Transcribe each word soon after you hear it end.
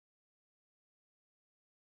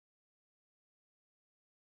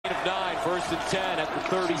1st and 10 at the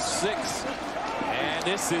 36. And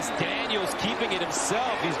this is Daniels keeping it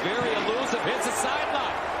himself. He's very elusive. Hits the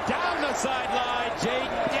sideline. Down the sideline.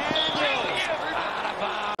 Jayden Daniels. Out of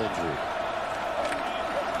bounds.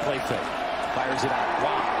 Play fake. Fires it out.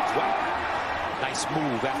 Wow. Nice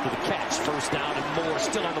move after the catch. 1st down and more.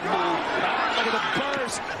 Still on the move. Look at the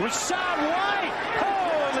burst. Rashad White.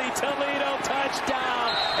 Holy Toledo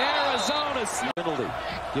touchdown. Arizona penalty.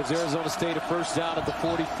 Gives Arizona State a 1st down at the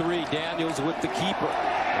 43. Daniels with the keeper.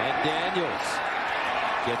 And Daniels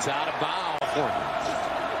gets out of bounds.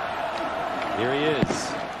 Here he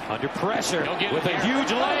is. Under pressure with a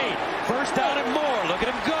huge lane. 1st down and more. Look at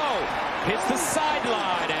him go. Hits the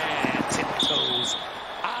sideline and tiptoes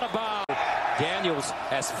out of bounds. Daniels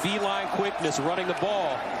has feline quickness running the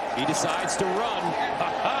ball. He decides to run.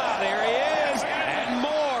 There he is. And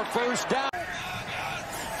more. 1st down.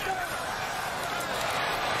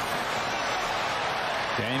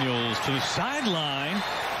 Daniels to the sideline.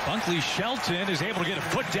 Bunkley Shelton is able to get a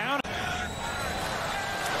foot down.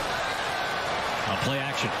 On play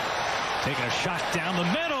action. Taking a shot down the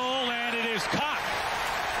middle, and it is caught.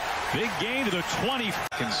 Big gain to the 20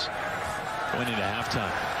 seconds. Going into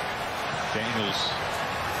halftime. Daniels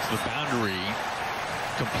to the boundary.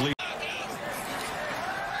 Complete.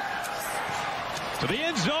 To the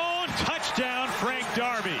end zone. Touchdown, Frank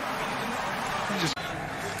Darby.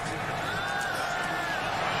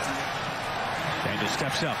 Daniels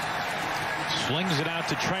steps up. Slings it out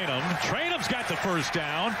to Trainum. Trainum's got the 1st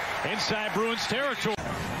down. Inside Bruins territory.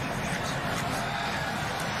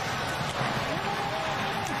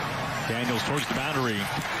 Daniels towards the boundary.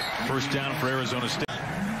 1st down for Arizona State.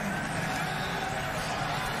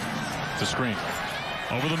 The screen.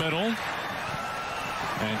 Over the middle.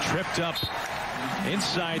 And tripped up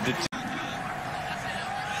inside the...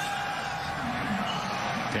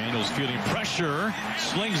 Daniels feeling pressure.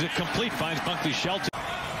 Slings it complete. Finds Bunkley Shelton.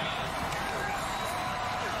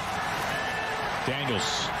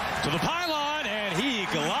 Daniels to the pylon, and he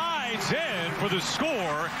glides in for the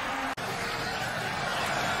score.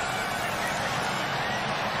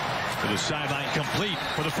 To the sideline, complete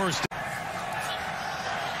for the 1st.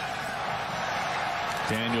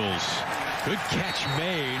 Daniels, good catch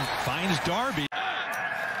made, finds Darby.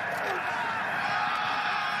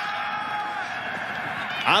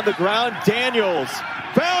 On the ground, Daniels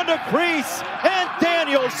found a crease, and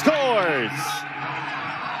Daniels scores.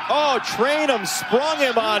 Oh, Trainum sprung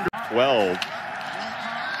him on 12.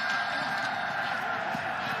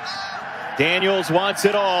 Daniels wants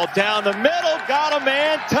it all. Down the middle, got a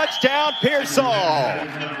man. Touchdown, Pearsall.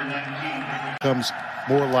 Becomes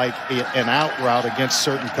more like an out route against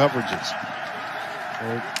certain coverages.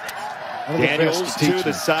 Daniels to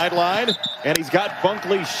the sideline, and he's got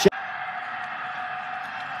Bunkley.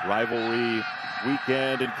 Rivalry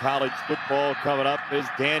weekend in college football coming up as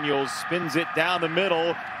Daniels spins it down the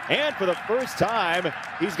middle, and for the 1st time,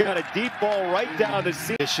 he's got a deep ball right down the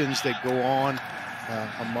seam. That go on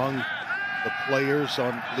among the players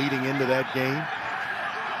on leading into that game.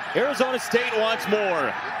 Arizona State wants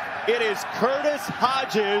more. It is Curtis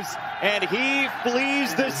Hodges, and he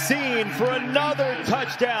flees the scene for another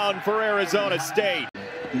touchdown for Arizona State.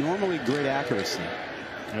 Normally great accuracy.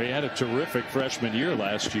 He had a terrific freshman year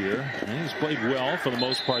last year, and he's played well for the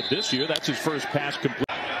most part this year. That's his 1st pass complete.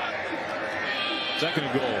 2nd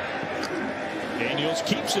and goal. Daniels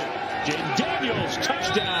keeps it. Jayden Daniels,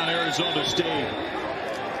 touchdown, Arizona State.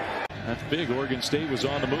 That's big. Oregon State was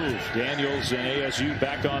on the move. Daniels and ASU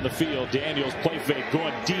back on the field. Daniels play fake,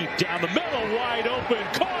 going deep down the middle, wide open,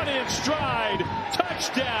 caught in stride,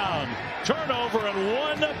 touchdown. Turnover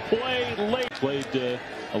and 1 play late. Played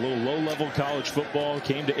a little low-level college football,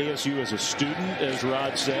 came to ASU as a student, as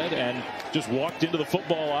Rod said, and just walked into the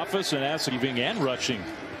football office and asked receiving and rushing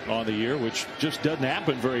on the year, which just doesn't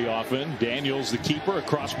happen very often. Daniels, the keeper,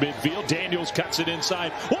 across midfield. Daniels cuts it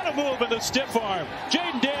inside. What a move in the stiff arm.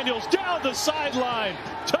 Jayden Daniels down the sideline.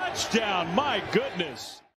 Touchdown, my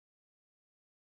goodness.